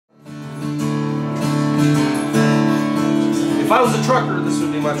If I was a trucker, this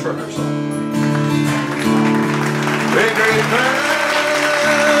would be my trucker song. Great, great man,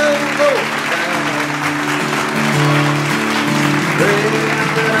 go down. Great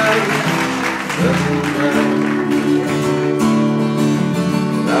man,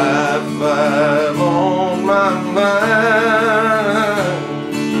 I've five on my mind,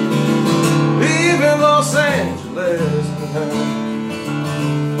 leaving Los Angeles behind.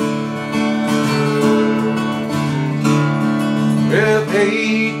 With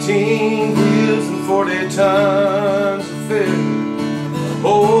 18 wheels and 40 tons of fear, I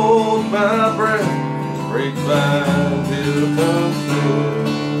hold my breath, grapevine till it comes through.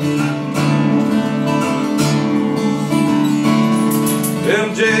 Them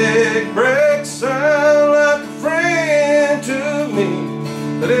jig brakes sound like a friend to me,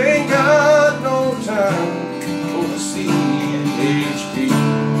 but ain't got no time for the CHP.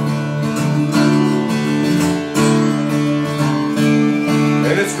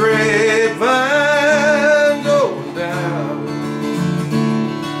 And it's grapevine going down,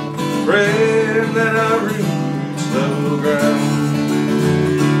 praying that I reach level ground.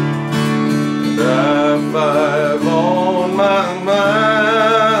 And I've five on my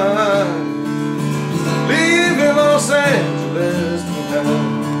mind, leaving Los Angeles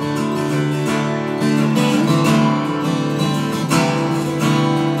behind.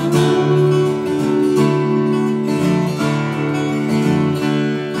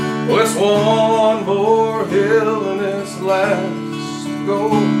 Well, it's one more hill and it's the last to go.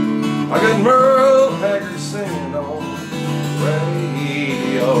 I got Merle Haggard singing on the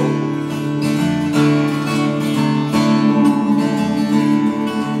radio.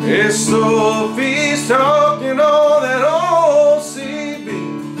 It's Sophie's talking on that old CB.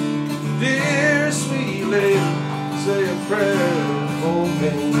 Dear sweet lady, say a prayer for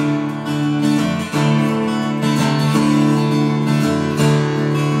me.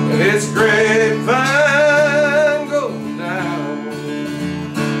 It's grapevine going down,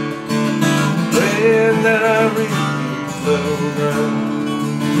 praying that I reach level ground.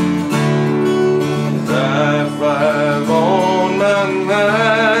 I've five on my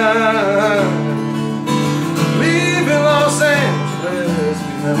mind, leaving Los Angeles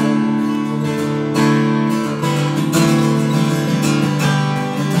behind.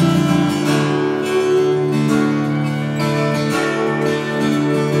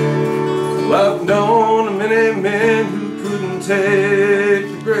 I've known many men who couldn't take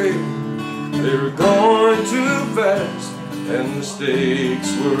the grade. They were going too fast and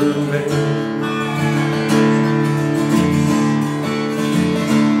mistakes were made.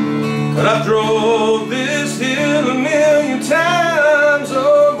 But I drove this hill a million times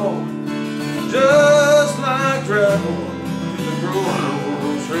or more, just like travel to the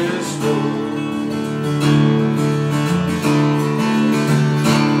grocery store.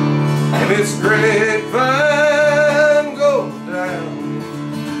 And it's grapevine go down,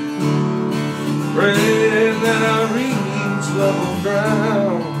 praying that I reach level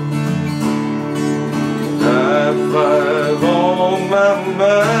ground. I've five on my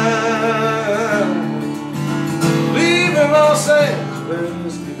mind, leaving Los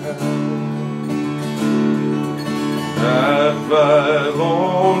Angeles behind. I've five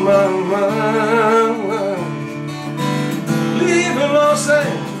on my mind, leaving Los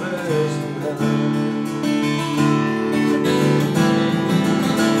Angeles behind.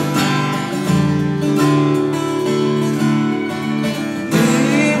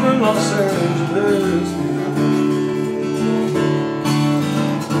 Leaving Los Angeles behind.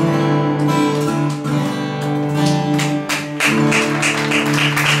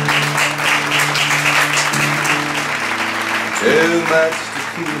 Too much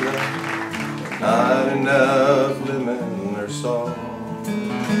tequila, not enough lemon or salt.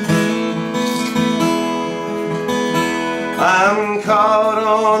 I'm caught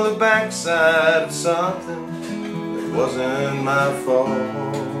on the backside of something that wasn't my fault.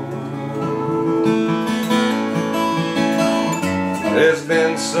 There's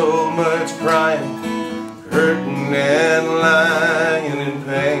been so much crying, hurting and lying in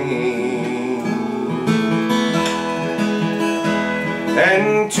pain,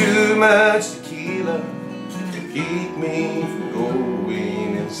 and too much tequila to keep me from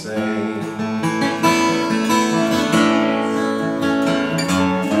going insane.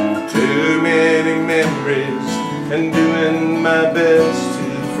 Too many memories and doing my best to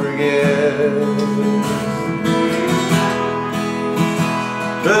forget.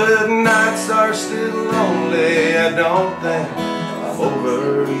 But nights are still lonely, I don't think I'm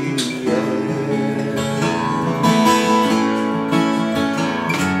over you yet.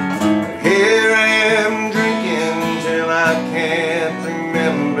 Here I am drinking till I can't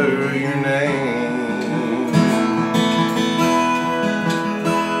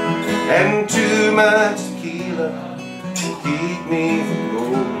me from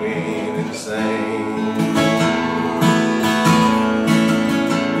going insane.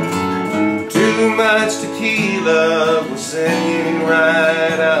 Too much tequila will send you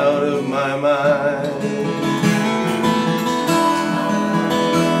right out of my mind,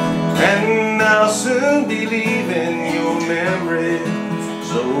 and I'll soon be leaving your memory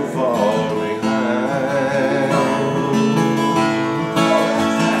so far behind.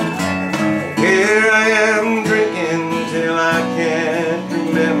 Here I am drinking till I can't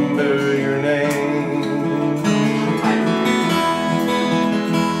remember your name,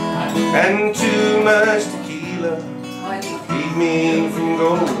 and too much tequila keep me from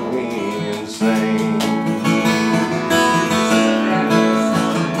going insane.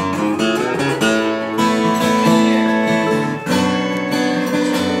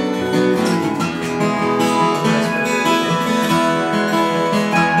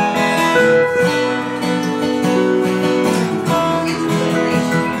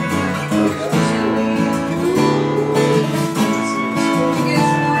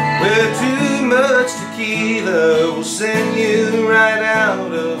 Tequila will send you right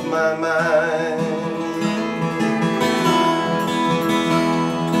out of my mind,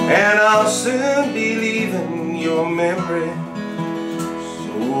 and I'll soon be leaving your memory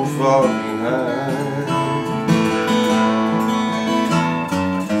so far behind.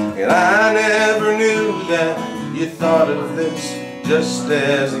 And I never knew that you thought of this just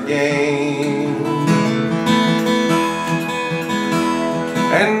as a game,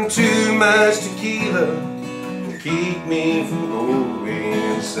 and too much tequila will keep me from going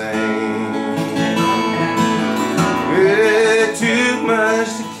insane. Yeah, too much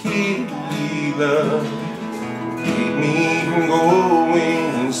tequila will keep me from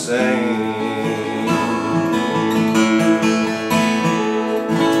going insane.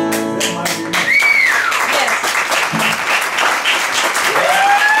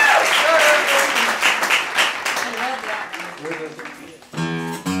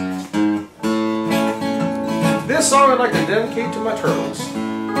 This song I'd like to dedicate to my turtles.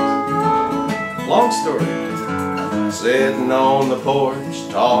 Long story. Sitting on the porch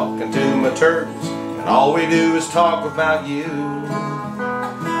talking to my turtles, and all we do is talk about you.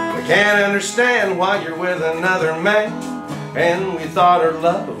 We can't understand why you're with another man, and we thought our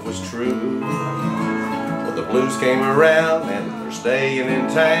love was true. But the blues came around and they're staying in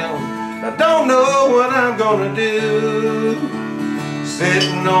town. I don't know what I'm gonna do.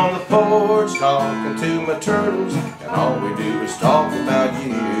 Sitting on the porch talking to my turtles, and all we do is talk about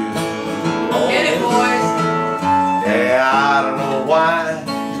you. Get it, boys. Yeah, I don't know why,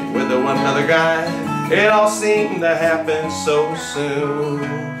 with the one other guy, it all seemed to happen so soon.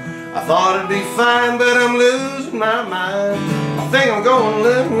 I thought it'd be fine, but I'm losing my mind. I think I'm going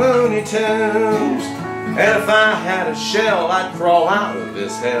Looney Tunes. And if I had a shell, I'd crawl out of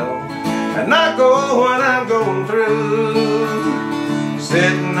this hell and not go what I'm going through.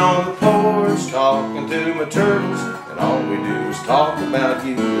 Sitting on the porch talking to my turtles, and all we do is talk about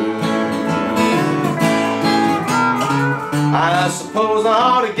you. I suppose I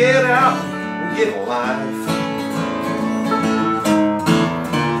ought to get out and get a life.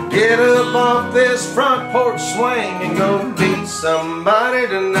 Get up off this front porch swing and go meet somebody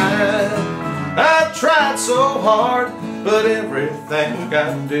tonight. I've tried so hard, but everything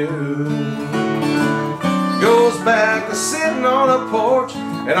I do goes back to sitting on a porch,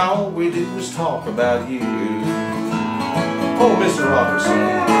 and all we do is talk about you. Oh, Mr.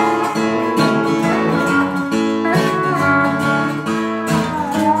 Robertson.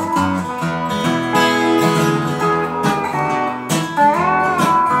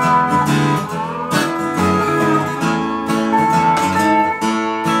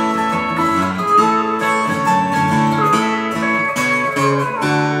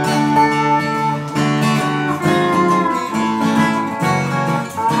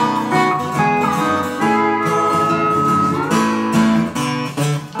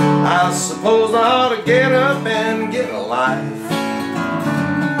 I suppose I ought to get up and get a life.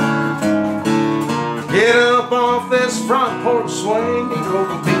 Get up off this front porch swing and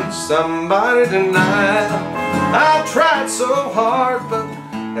go meet somebody tonight. I've tried so hard, but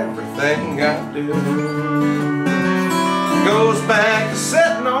everything I do goes back to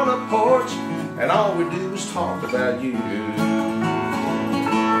sitting on a porch, and all we do is talk about you.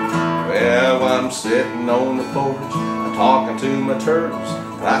 Well, I'm sitting on the porch, talking to my turtles,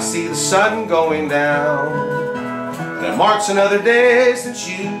 and I see the sun going down. And it marks another day since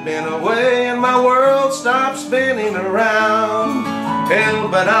you've been away, and my world stops spinning around. Hell,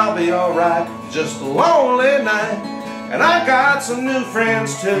 but I'll be alright, just a lonely night, and I got some new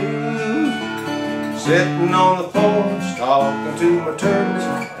friends too. Sitting on the porch talking to my turtles,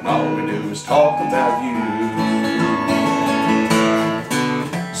 and all we do is talk about you.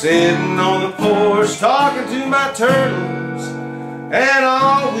 Sitting on the porch talking to my turtles, and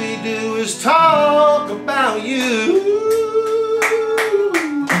all we do is talk about you.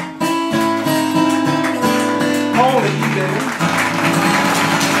 Only you, baby.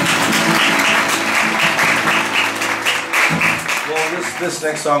 Well, this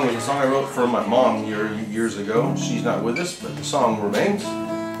next song was a song I wrote for my mom years ago. She's not with us, but the song remains.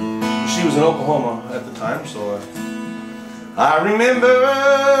 She was in Oklahoma at the time, so I remember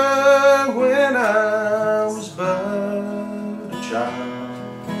when I was but a child,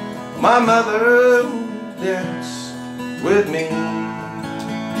 my mother would dance with me.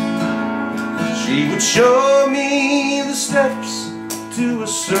 She would show me the steps to a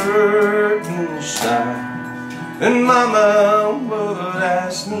certain style, and Mama would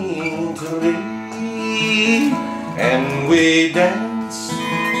ask me to lead, and we danced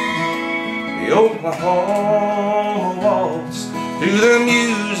the Oklahoma waltz to the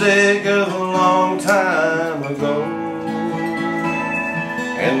music of a long time ago.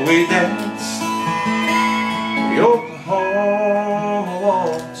 And we danced the Oklahoma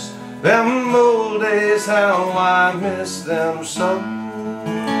waltz. Them old days, how I miss them so.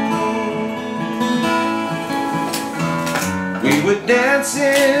 We would dance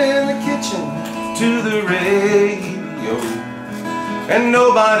in the kitchen to the radio, and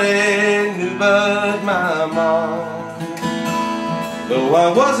nobody knew but my mom. Though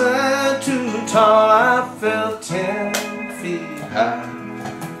I wasn't too tall, I felt 10 feet high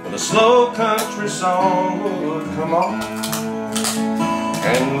when a slow country song would come on.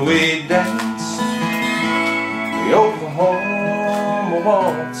 And we danced the Oklahoma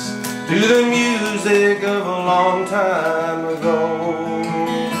waltz to the music of a long time ago.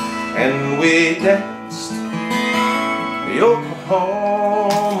 And we danced the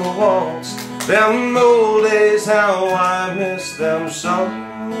Oklahoma waltz. Them old days, how I miss them so.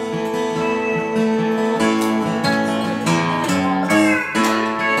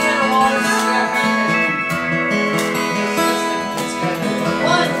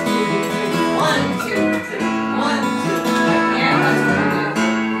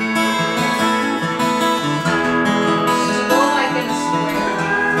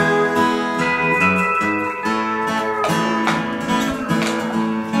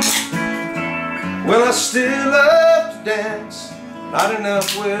 Well, I still love to dance, not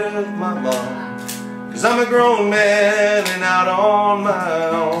enough with my mom, 'cause I'm a grown man and out on my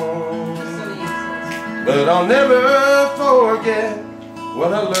own. But I'll never forget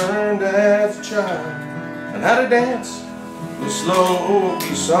what I learned as a child, and how to dance the slow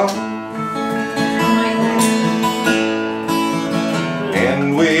beat song.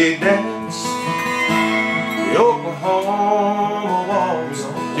 And we danced the Oklahoma waltz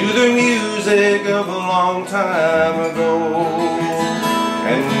to the music of a long time ago.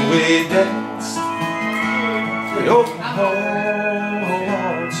 And we danced the Oklahoma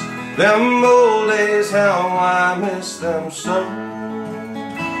waltz. Them old days, how I miss them so.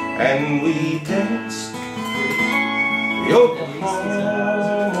 And we danced the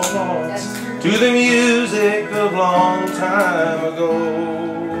Oklahoma waltz to the music of a long time ago.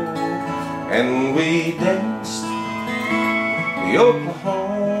 And we danced the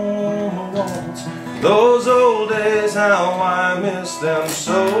Oklahoma waltz. Those old days, how I miss them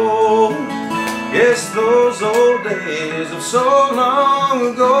so. Yes, those old days of so long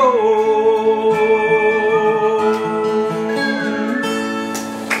ago.